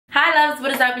loves,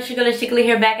 what is up? It's AshecaLee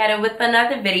here, back at it with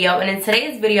another video. And in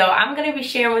today's video, I'm going to be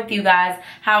sharing with you guys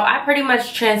how I pretty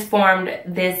much transformed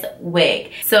this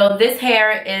wig. So this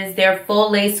hair is their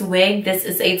full lace wig. This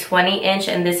is a 20-inch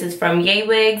and this is from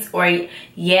YeahWigs or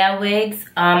YeahWigs.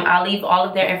 I'll leave all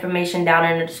of their information down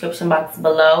in the description box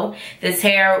below. This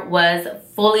hair was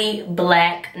fully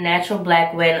black, natural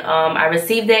black when I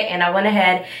received it, and I went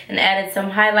ahead and added some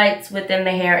highlights within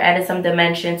the hair, added some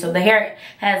dimension. So the hair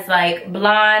has like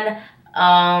blonde,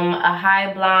 a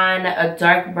high blonde, a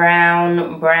dark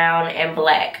brown, and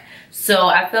black. So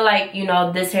I feel like, you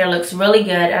know, this hair looks really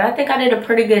good, and I think I did a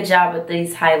pretty good job with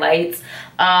these highlights.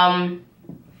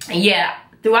 Yeah,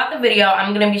 throughout the video,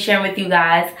 I'm going to be sharing with you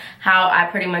guys how I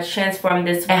pretty much transformed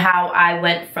this and how I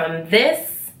went from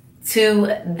this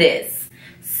to this.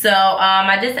 So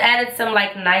I just added some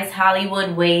like nice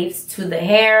Hollywood waves to the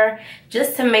hair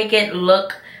just to make it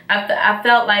look, I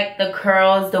felt like the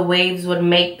curls, the waves would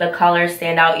make the color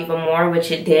stand out even more,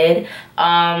 which it did.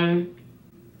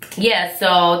 Yeah,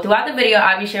 so throughout the video,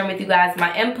 I'll be sharing with you guys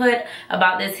my input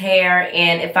about this hair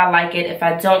and if I like it, if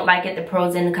I don't like it, the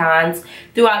pros and cons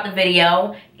throughout the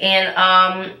video.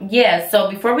 And yeah, so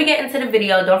before we get into the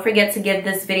video, don't forget to give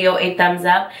this video a thumbs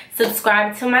up,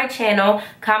 subscribe to my channel,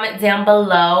 comment down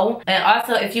below, and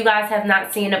also if you guys have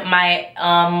not seen my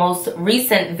most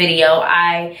recent video,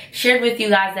 I shared with you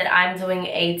guys that I'm doing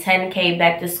a 10K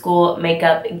back to school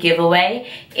makeup giveaway.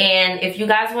 And if you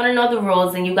guys want to know the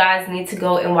rules, then you guys need to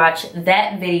go and watch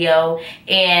that video,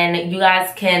 and you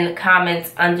guys can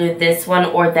comment under this one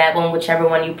or that one, whichever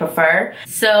one you prefer.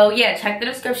 So yeah, check the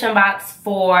description box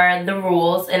for the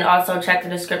rules, and also check the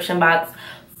description box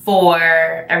for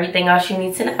everything else you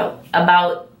need to know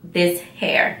about this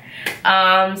hair.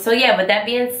 So yeah, with that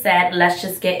being said, let's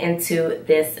just get into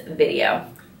this video.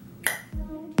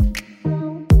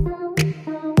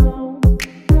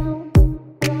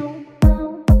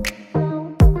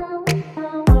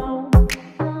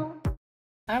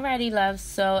 Alrighty, loves,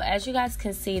 so as you guys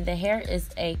can see, the hair is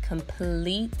a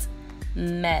complete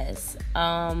mess.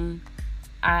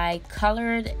 I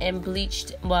colored and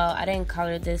bleached, well, I didn't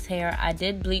color this hair, I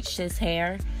did bleach this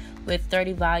hair with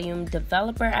 30 volume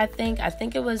developer. I think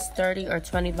it was 30 or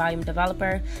 20 volume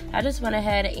developer. I just went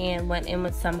ahead and went in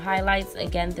with some highlights.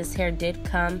 Again, this hair did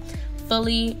come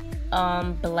fully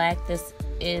black. This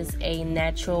is a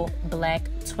natural black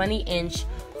 20-inch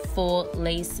full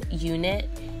lace unit,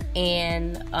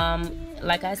 and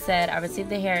like I said, I received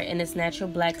the hair in its natural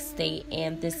black state,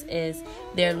 and this is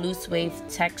their loose wave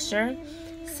texture.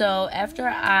 So after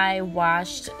I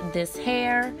washed this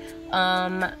hair,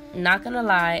 not gonna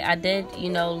lie, I did, you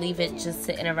know, leave it just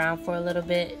sitting around for a little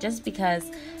bit, just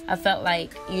because I felt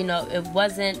like, you know, it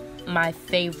wasn't my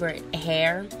favorite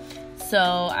hair.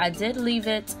 So I did leave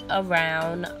it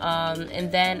around,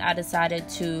 and then I decided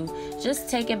to just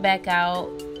take it back out,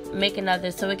 make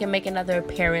another, so it can make another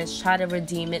appearance, try to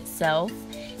redeem itself.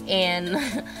 And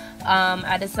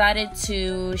I decided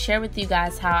to share with you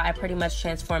guys how I pretty much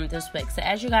transformed this wig. So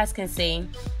as you guys can see,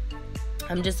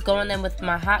 I'm just going in with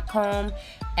my hot comb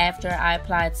after I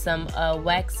applied some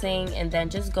waxing, and then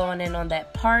just going in on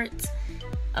that part,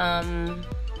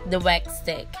 the wax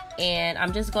stick, and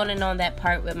I'm just going in on that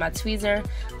part with my tweezer,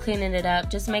 cleaning it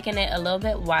up, just making it a little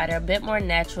bit wider, a bit more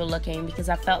natural looking, because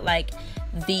I felt like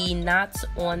the knots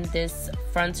on this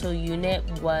frontal unit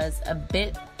was a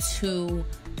bit too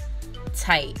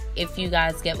tight, if you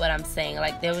guys get what I'm saying.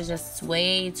 Like, there was just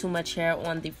way too much hair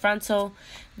on the frontal.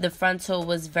 The frontal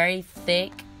was very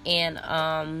thick, and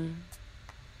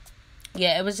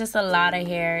yeah, it was just a lot of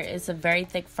hair. It's a very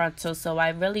thick frontal, so I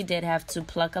really did have to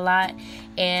pluck a lot.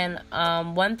 And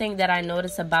one thing that I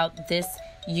noticed about this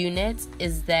unit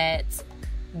is that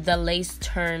the lace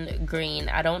turned green.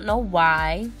 I don't know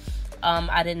why.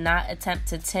 I did not attempt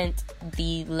to tint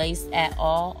the lace at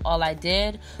all. All I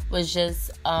did was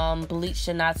just bleach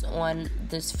the knots on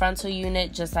this frontal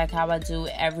unit, just like how I do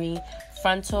every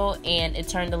frontal, and it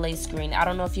turned the lace green. I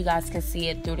don't know if you guys can see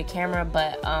it through the camera,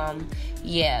 but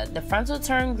yeah, the frontal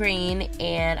turned green,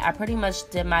 and I pretty much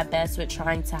did my best with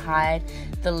trying to hide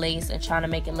the lace and trying to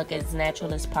make it look as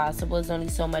natural as possible. There's only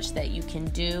so much that you can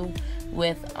do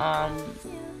with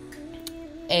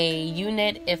a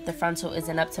unit if the frontal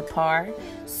isn't up to par.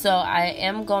 So I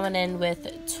am going in with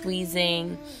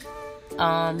tweezing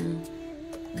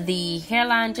the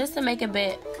hairline just to make it a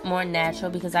bit more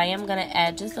natural, because I am going to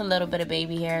add just a little bit of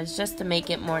baby hairs just to make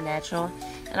it more natural.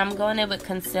 And I'm going in with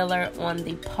concealer on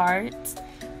the part,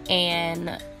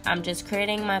 and I'm just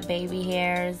creating my baby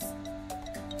hairs,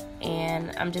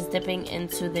 and I'm just dipping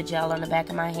into the gel on the back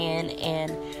of my hand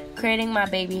and creating my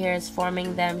baby hairs,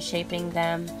 forming them, shaping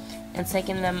them, and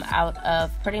taking them out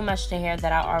of pretty much the hair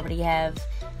that I already have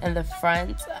in the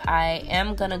front. I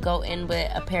am gonna go in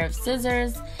with a pair of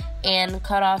scissors and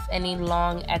cut off any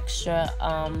long extra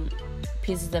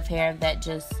pieces of hair that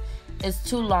just is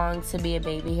too long to be a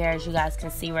baby hair, as you guys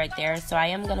can see right there. So I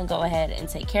am gonna go ahead and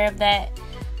take care of that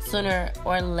sooner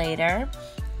or later.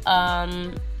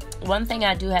 One thing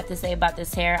I do have to say about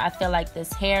this hair, I feel like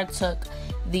this hair took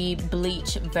the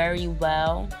bleach very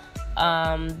well.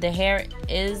 The hair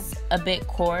is a bit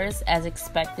coarse as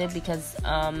expected, because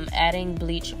adding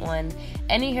bleach on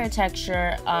any hair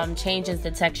texture changes the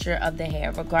texture of the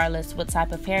hair, regardless what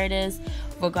type of hair it is,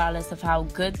 regardless of how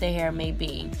good the hair may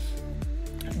be.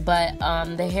 But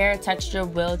the hair texture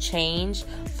will change.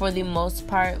 For the most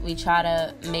part, we try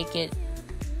to make it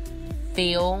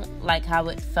feel like how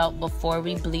it felt before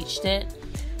we bleached it.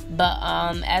 But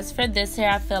as for this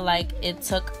hair, I feel like it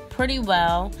took pretty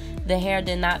well. The hair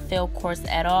did not feel coarse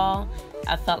at all.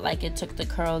 I felt like it took the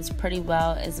curls pretty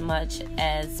well, as much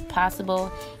as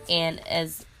possible, and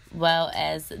as well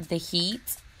as the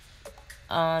heat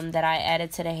that I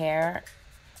added to the hair.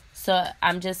 So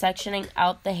I'm just sectioning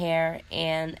out the hair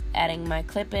and adding my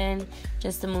clip in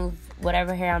just to move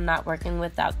whatever hair I'm not working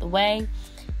with out the way.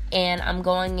 And I'm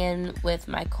going in with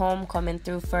my comb, combing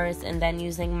through first, and then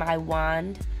using my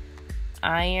wand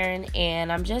iron,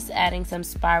 and I'm just adding some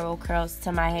spiral curls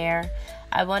to my hair.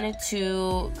 I wanted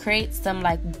to create some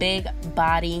like big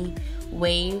body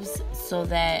waves so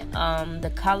that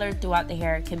the color throughout the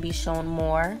hair can be shown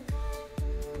more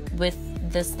with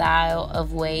the style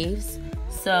of waves.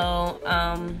 So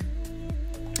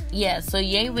yeah, so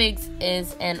YeahWigs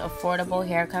is an affordable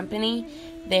hair company.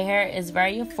 Their hair is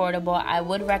very affordable. I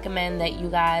would recommend that you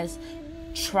guys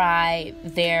try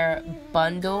their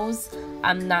bundles.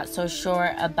 I'm not so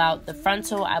sure about the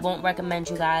frontal. I won't recommend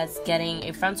you guys getting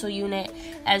a frontal unit.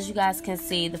 As you guys can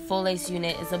see, the full lace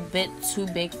unit is a bit too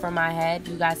big for my head.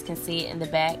 You guys can see it in the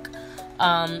back.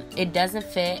 It doesn't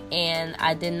fit, and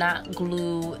I did not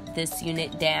glue this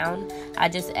unit down. I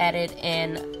just added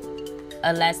an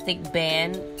elastic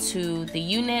band to the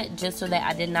unit just so that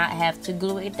I did not have to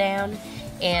glue it down,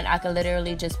 and I could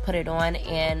literally just put it on,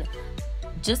 and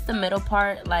just the middle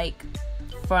part, like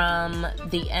from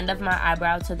the end of my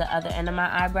eyebrow to the other end of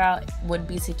my eyebrow, would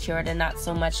be secured, and not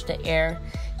so much the air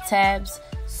tabs.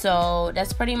 So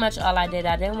that's pretty much all I did.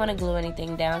 I didn't want to glue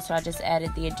anything down, so I just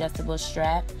added the adjustable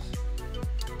strap,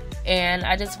 and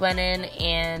I just went in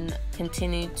and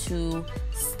continued to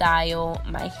style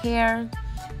my hair.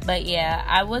 But yeah,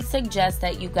 I would suggest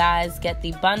that you guys get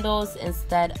the bundles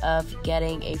instead of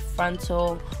getting a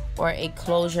frontal or a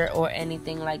closure or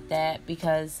anything like that,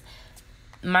 because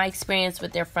my experience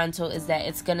with their frontal is that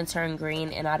it's gonna turn green,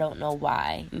 and I don't know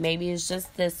why. Maybe it's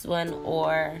just this one,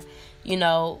 or you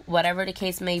know, whatever the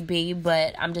case may be,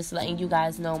 but I'm just letting you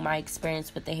guys know my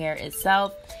experience with the hair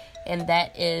itself, and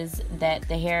that is that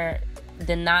the hair,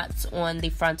 the knots on the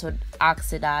frontal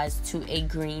oxidize to a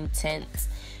green tint.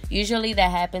 Usually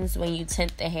that happens when you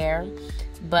tint the hair,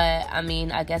 but I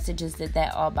mean, I guess it just did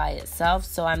that all by itself.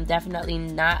 So I'm definitely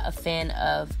not a fan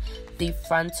of the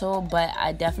frontal, but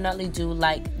I definitely do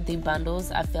like the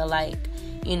bundles. I feel like,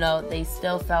 you know, they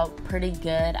still felt pretty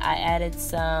good. I added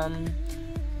some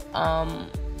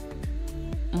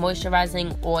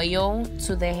moisturizing oil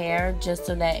to the hair just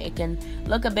so that it can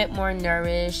look a bit more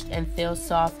nourished and feel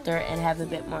softer and have a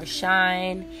bit more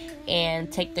shine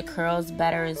and take the curls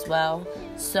better as well.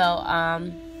 So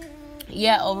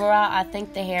yeah, overall I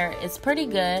think the hair is pretty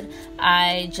good.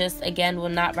 I just again will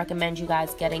not recommend you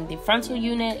guys getting the frontal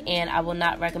unit, and I will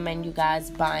not recommend you guys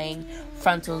buying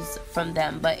frontals from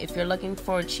them. But if you're looking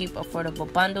for cheap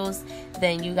affordable bundles,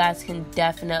 then you guys can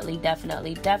definitely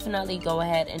go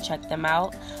ahead and check them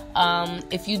out.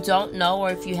 If you don't know,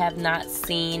 or if you have not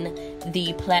seen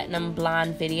the platinum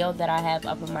blonde video that I have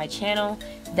up on my channel,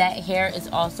 that hair is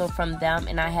also from them,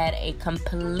 and I had a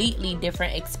completely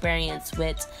different experience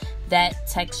with that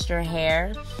texture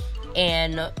hair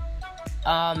and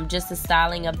just the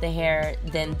styling of the hair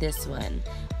than this one.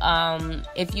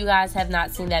 If you guys have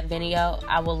not seen that video,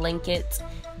 I will link it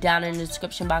down in the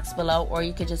description box below, or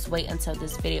you could just wait until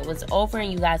this video was over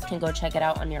and you guys can go check it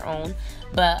out on your own.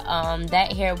 But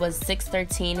that hair was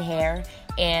 613 hair,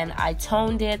 and I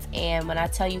toned it, and when I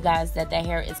tell you guys that the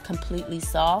hair is completely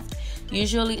soft,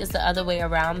 usually it's the other way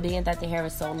around. Being that the hair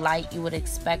is so light, you would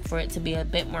expect for it to be a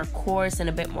bit more coarse and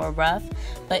a bit more rough,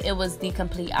 but it was the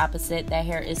complete opposite. That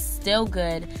hair is still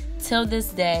good till this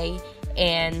day,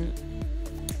 and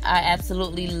I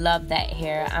absolutely love that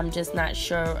hair. I'm just not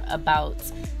sure about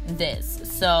this.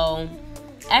 So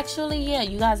actually, yeah,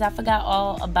 you guys, I forgot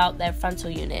all about that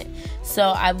frontal unit. So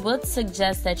I would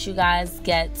suggest that you guys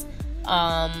get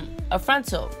a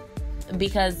frontal,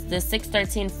 because the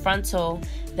 613 frontal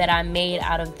that I made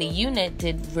out of the unit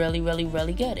did really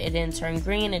good. It didn't turn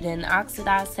green, it didn't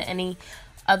oxidize to any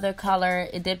other color.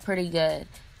 It did pretty good.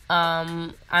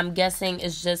 I'm guessing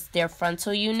it's just their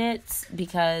frontal units,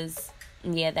 because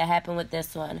yeah, that happened with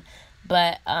this one.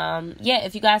 But yeah,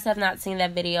 if you guys have not seen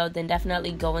that video, then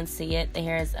definitely go and see it. The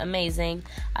hair is amazing.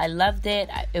 I loved it.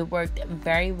 It worked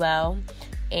very well.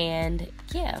 And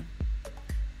yeah,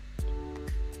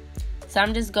 so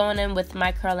I'm just going in with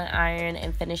my curling iron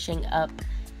and finishing up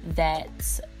that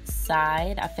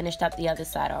side. I finished up the other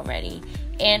side already,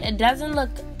 and it doesn't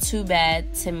look too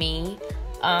bad to me.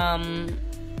 I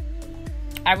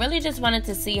really just wanted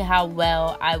to see how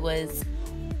well I was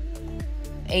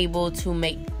able to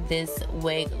make this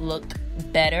wig look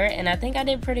better, and I think I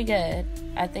did pretty good.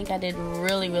 I think I did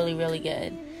really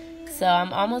good. So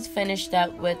I'm almost finished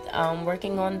up with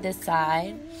working on this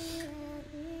side.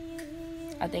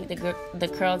 I think the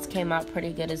curls came out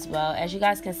pretty good as well. As you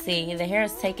guys can see, the hair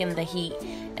is taking the heat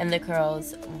and the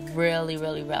curls really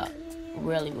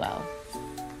well.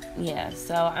 Yeah,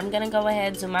 so I'm gonna go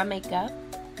ahead and do my makeup,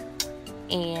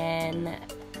 and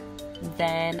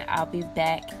then I'll be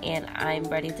back and I'm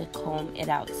ready to comb it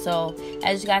out. So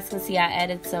as you guys can see, I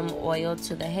added some oil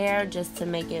to the hair just to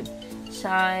make it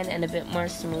shine and a bit more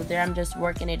smoother. I'm just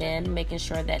working it in, making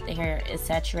sure that the hair is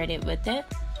saturated with it,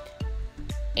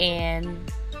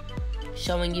 and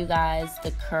showing you guys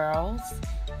the curls.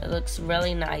 It looks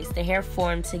really nice. The hair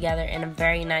formed together in a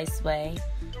very nice way.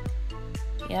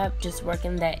 Yep, just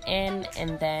working that in,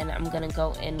 and then I'm gonna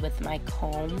go in with my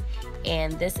comb,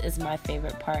 and this is my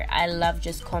favorite part. I love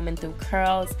just combing through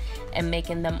curls and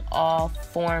making them all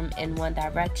form in one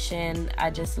direction.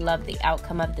 I just love the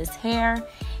outcome of this hair,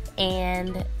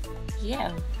 and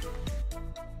yeah.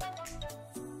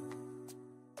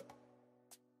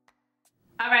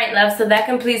 Alright, love, so that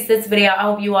completes this video. I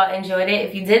hope you all enjoyed it.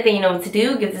 If you did, then you know what to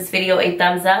do. Give this video a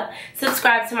thumbs up.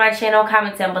 Subscribe to my channel,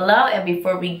 comment down below. And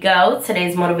before we go,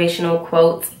 today's motivational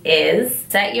quote is,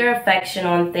 set your affection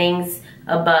on things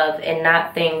above and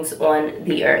not things on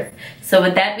the earth. So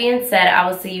with that being said, I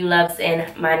will see you loves in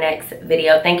my next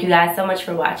video. Thank you guys so much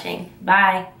for watching.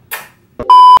 Bye.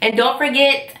 And don't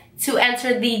forget to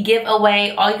enter the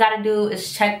giveaway. All you gotta do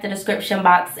is check the description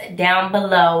box down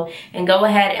below and go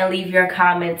ahead and leave your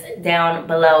comments down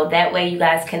below. That way you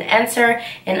guys can enter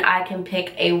and I can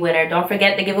pick a winner. Don't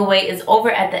forget, the giveaway is over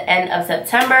at the end of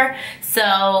September.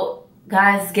 So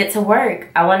guys, get to work.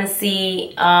 I want to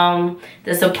see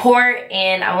the support,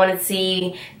 and I want to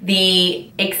see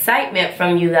the excitement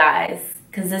from you guys,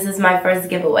 because this is my first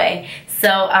giveaway. So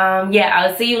yeah,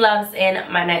 I'll see you loves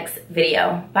in my next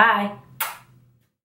video. Bye.